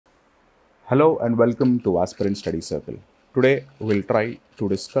Hello and welcome to Aspirant Study Circle. Today we'll try to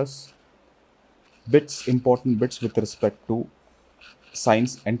discuss important bits with respect to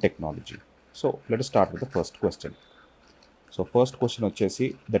science and technology. So let us start with the first question. So first question వచ్చేసి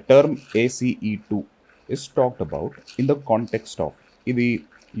the term ACE2 is talked about in the context of ఇది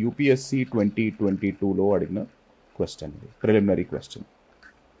UPSC 2022లో అడిగిన question ఇది preliminary question.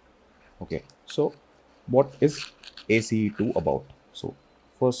 Okay, so what is ACE2 about? So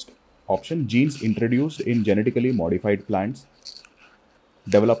first option, genes introduced in genetically modified plants,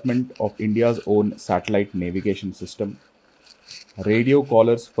 development of India's own satellite navigation system, radio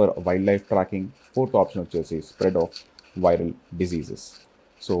collars for wildlife tracking. Fourth option వచ్చేసి spread of viral diseases.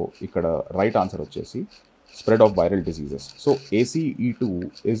 So ఇక్కడ right answer వచ్చేసి spread of viral diseases. So ACE2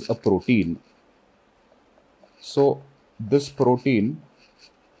 is a protein. So this protein,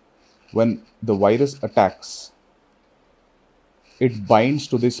 when the virus attacks, it binds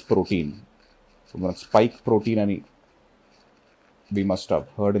to this protein. So spike protein ani we must have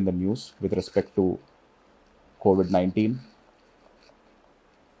heard in the news with respect to COVID-19,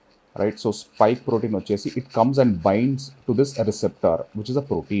 right? So spike protein వచ్చేసి it comes and binds to this receptor, which is a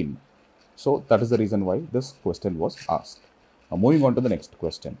protein. So that is the reason why this question was asked. Now moving on to the next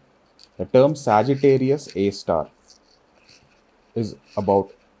question. The term Sagittarius A star is about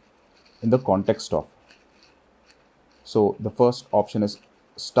in the context of. So the first option is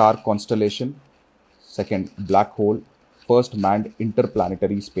star constellation, second black hole, first manned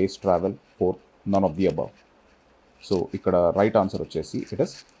interplanetary space travel, fourth none of the above. So ikkada right answer vachesi it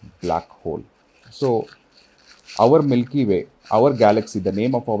is black hole. So our Milky Way, our galaxy, the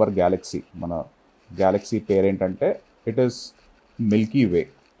name of our galaxy, mana galaxy parent ante it is Milky Way.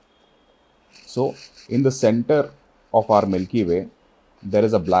 So in the center of our Milky Way there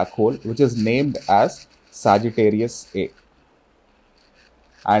is a black hole which is named as Sagittarius A,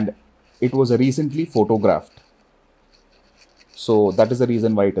 and it was recently photographed. So that is the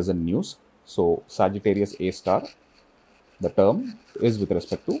reason why it is in news. So Sagittarius A star, the term is with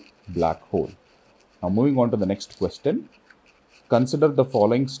respect to black hole. Now moving on to the next question. Consider the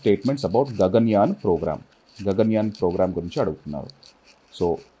following statements about Gaganyaan program. Gaganyaan program gurinchi adugutunnaru.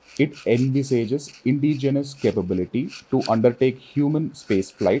 So it envisages indigenous capability to undertake human space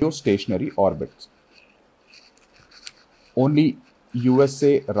flight or stationary orbits. Only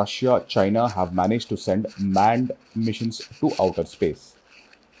USA, Russia, China have managed to send manned missions to outer space.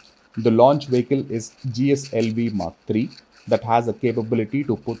 The launch vehicle is GSLV Mark III that has a capability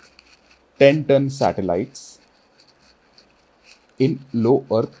to put 10-ton satellites in low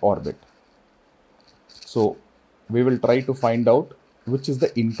Earth orbit. So we will try to find out which is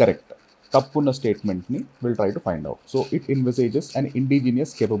the incorrect tappuna statement ni we'll try to find out. So it envisages an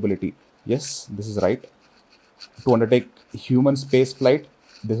indigenous capability. Yes, this is right. To undertake human space flight,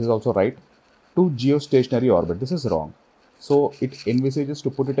 this is also right. To geostationary orbit, this is wrong. So it envisages to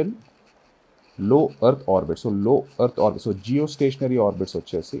put it in low Earth orbit. So low Earth orbit. So geostationary orbits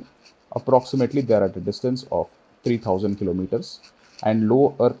వచ్చేసి approximately they are at a distance of 3000 kilometers, and low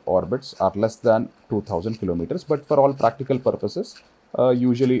Earth orbits are less than 2000 kilometers. But for all practical purposes,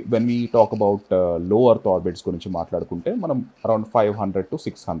 usually when we talk about low Earth orbits గురించి మాట్లాడుకుంటే మనం around 500 to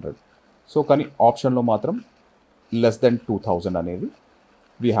 600. So కానీ ఆప్షన్లో మాత్రం less than 2000 అనేది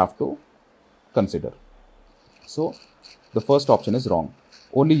we have to consider. So the first option is wrong.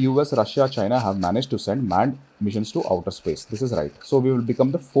 Only US, Russia, China have managed to send manned missions to outer space. This is right. So we will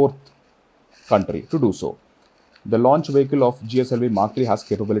become the fourth country to do so. The launch vehicle of GSLV Mark III has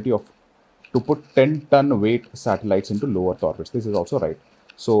capability of to put 10-ton weight satellites into low Earth orbits. This is also right.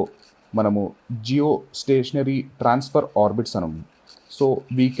 So manamu geostationary transfer orbits anamu. So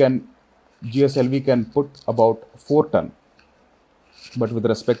we can GSLV can put about 4 ton, but with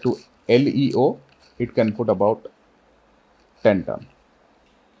respect to LEO it can put about 10 ton.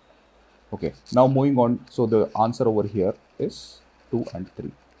 Okay, now moving on. So the answer over here is 2 and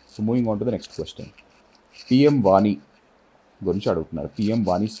 3. So moving on to the next question. PM Vani gurinchi adugutunnaru. PM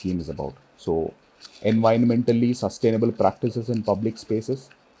Vani scheme is about, so environmentally sustainable practices in public spaces,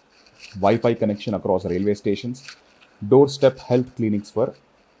 Wi-Fi connection across railway stations, doorstep health clinics for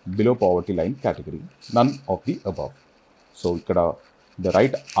below poverty line category, none of the above. So ikkada the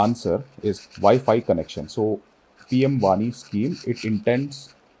right answer is Wi-Fi connection. So PM Vani scheme, it intends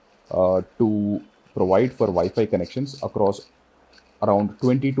to provide for Wi-Fi connections across around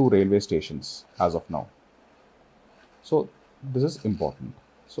 22 railway stations as of now. So this is important.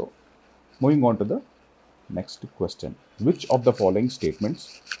 So moving on to the next question. Which of the following statements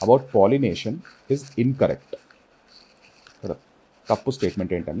about pollination is incorrect? తప్పు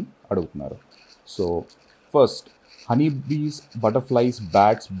statement ఏంటని అడుగుతున్నారు. So first honeybees, butterflies,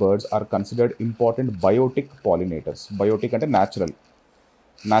 bats, birds are considered important biotic pollinators. Biotic అంటే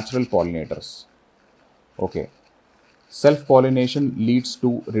natural pollinators. Okay. Self-pollination leads to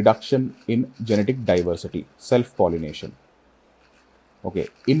reduction in genetic diversity. Self-pollination. Okay.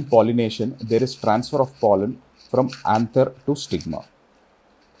 In pollination, there is transfer of pollen from anther to stigma.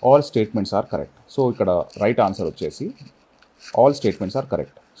 All statements are correct. So ikkada right answer vachesi all statements are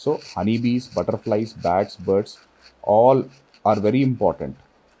correct. So honeybees, butterflies, bats, birds, all are very important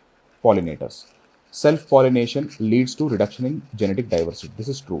pollinators. Self-pollination leads to reduction in genetic diversity.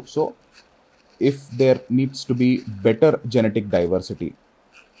 This is true. So if there needs to be better genetic diversity,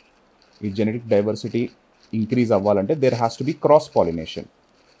 if genetic diversity increase అవ్వాలంటే there has to be cross pollination.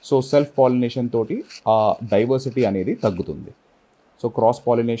 So self pollination తోటి ఆ diversity అనేది తగ్గుతుంది. So cross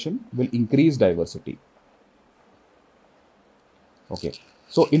pollination will increase diversity. Okay.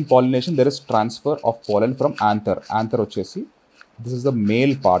 So in pollination there is transfer of pollen from anther. Anther వచ్చేసి this is the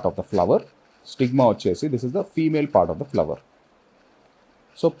male part of the flower. Stigma వచ్చేసి this is the female part of the flower.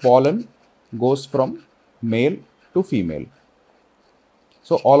 So pollen goes from male to female.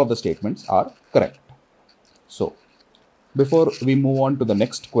 So all of the statements are correct. So before we move on to the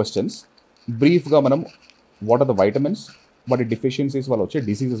next questions, brief ga manam what are the vitamins, what are deficiencies valla వచ్చే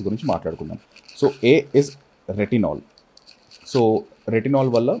diseases గురించి మాట్లాడుకుందాం. So A is retinol. So retinol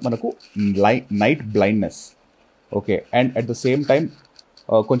valla manaku night blindness. Okay, and at the same time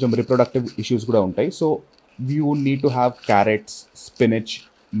కొంచెం reproductive issues కూడా ఉంటాయి. So you need to have carrots, spinach,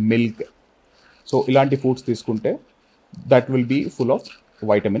 milk. So ఇలాంటి foods తీసుకుంటే that will be full of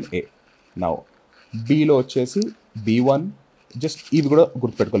vitamin A. Now Bలో వచ్చేసి B1, just ఇవి కూడా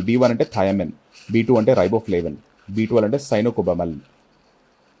గుర్తుపెట్టుకోవాలి. B1 అంటే థయామిన్, B2 అంటే రైబోఫ్లేవిన్, B12 అంటే సైనోకోబామల్.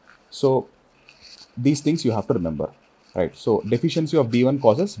 So these things you have to remember, right? So deficiency of B1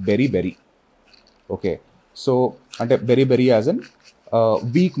 causes berry. Okay, so అంటే berry as an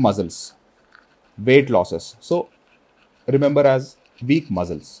week muscles, weight losses. So remember as weak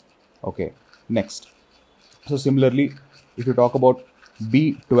muscles. Okay, next. So similarly, if you talk about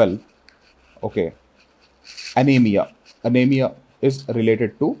B12, okay, anemia is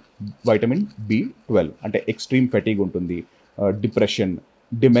related to vitamin B12. అంటే extreme fatigue ఉంటుంది, depression,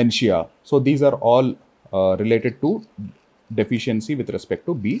 dementia. So these are all related to deficiency with respect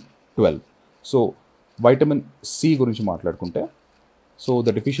to B12. So vitamin C గురించి మాట్లాడుకుంటే, so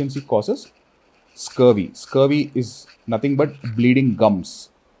the deficiency causes scurvy. Scurvy is nothing but bleeding gums,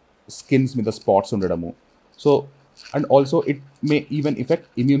 skins మీద spots ఉండడము. So and also it may even affect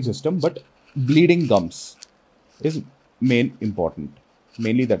immune system, but bleeding gums is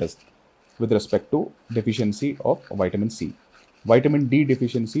mainly that is with respect to deficiency of vitamin C. Vitamin D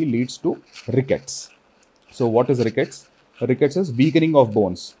deficiency leads to rickets. So what is rickets? Rickets is weakening of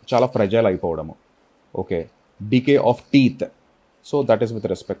bones, చాలా fragile అయిపోవడము. Okay, decay of teeth. So that is with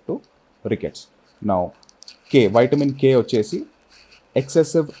respect to rickets. Now K, vitamin K వచ్చేసి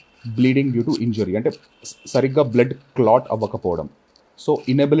excessive bleeding due to injury, అంటే సరిగ్గా blood clot అవ్వకపోవడం. So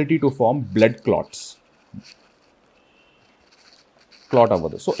inability to form blood clot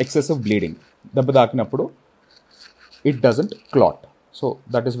అవ్వదు. So excessive bleeding, దెబ్బ తాకినప్పుడు it doesn't clot. So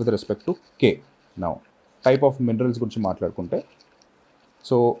that is with respect to K. Now type of minerals గురించి మాట్లాడుకుంటే,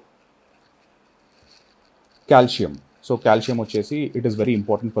 so calcium. So calcium వచ్చేసి it is very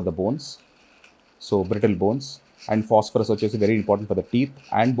important for the bones, so brittle bones. And phosphorus వచ్చేసి very important for the teeth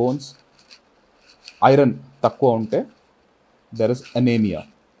and bones. Iron తక్కువ ఉంటే there is anemia.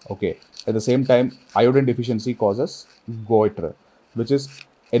 Okay, at the same time iodine deficiency causes goiter, which is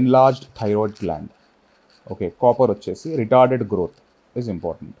enlarged thyroid gland. Okay, copper వచ్చేసి retarded growth is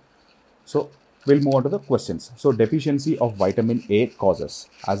important. So we'll move on to the questions. So deficiency of vitamin A causes,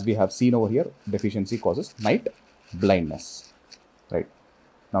 as we have seen over here, deficiency causes night blindness, right?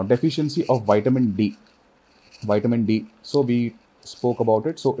 Now deficiency of vitamin D. So we spoke about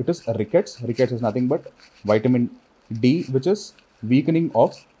it. So it is rickets. Rickets is nothing but vitamin D, which is weakening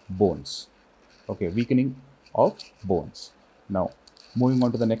of bones. Okay, weakening of bones. Now moving on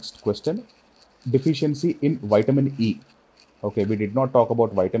to the next question, deficiency in vitamin E. Okay, we did not talk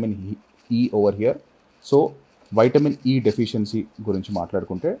about vitamin E over here. So vitamin E deficiency గురించి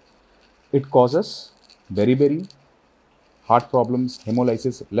మాట్లాడుకుంటే, it causes beriberi, heart problems,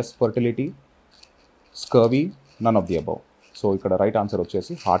 hemolysis, less fertility, scurvy, none of the above. So ఇక్కడ right answer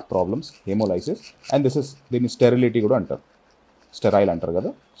వచ్చేసి heart problems, హెమోలైసిస్, and దీన్ని sterility కూడా అంటారు. Sterile అంటారు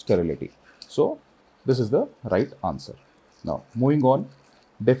కదా, sterility. So this is the right answer. Now moving on,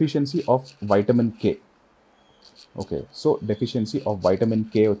 deficiency of vitamin K. Okay, so deficiency of vitamin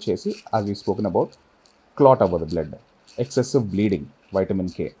K వచ్చేసి as we spoken about, clot అవ్వదు blood, excessive bleeding,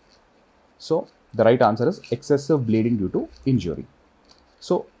 vitamin K. So The right answer is excessive bleeding due to injury.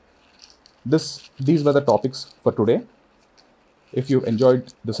 So these were the topics for today. If you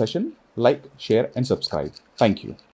enjoyed the session, like, share and subscribe. Thank you.